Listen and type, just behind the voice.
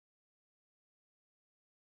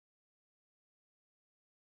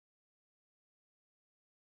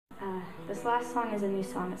This last song is a new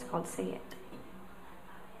song. It's called Say It.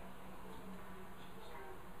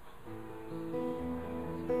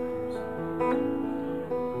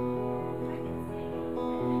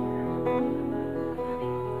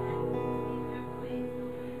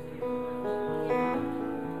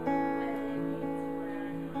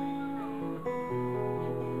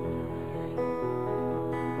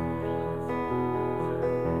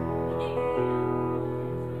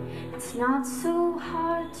 It's not so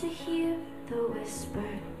hard to hear the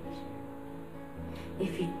whispers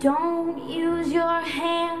if you don't use your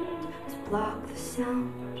hand to block the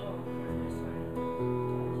sound.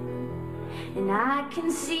 And I can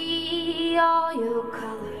see all your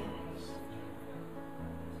colors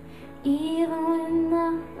even when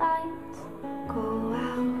the lights go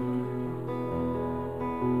out.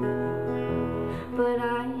 But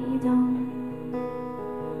I don't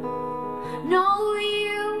know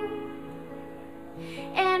you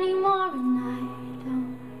anymore, and I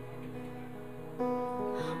don't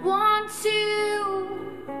want to.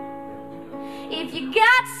 If you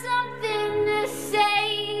got something to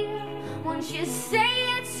say, won't you say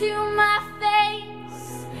it to my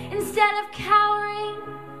face instead of cowering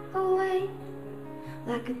away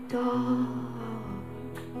like a dog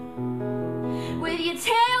with your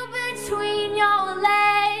tail between your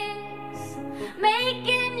legs,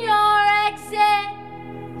 making your exit?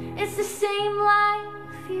 It's the same life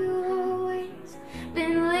you've always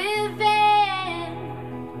been living.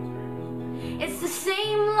 It's the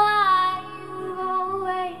same life you've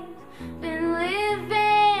always been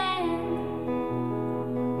living.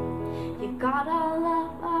 You got all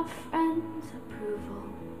of our friends' approval,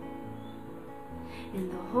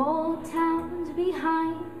 and the whole town's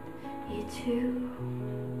behind you too.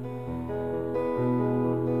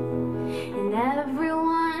 And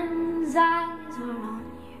everyone's eyes are on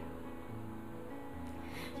you.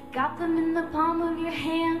 You got them in the palm of your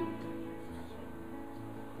hand,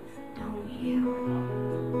 don't you?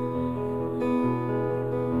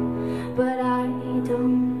 But I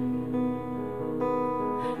don't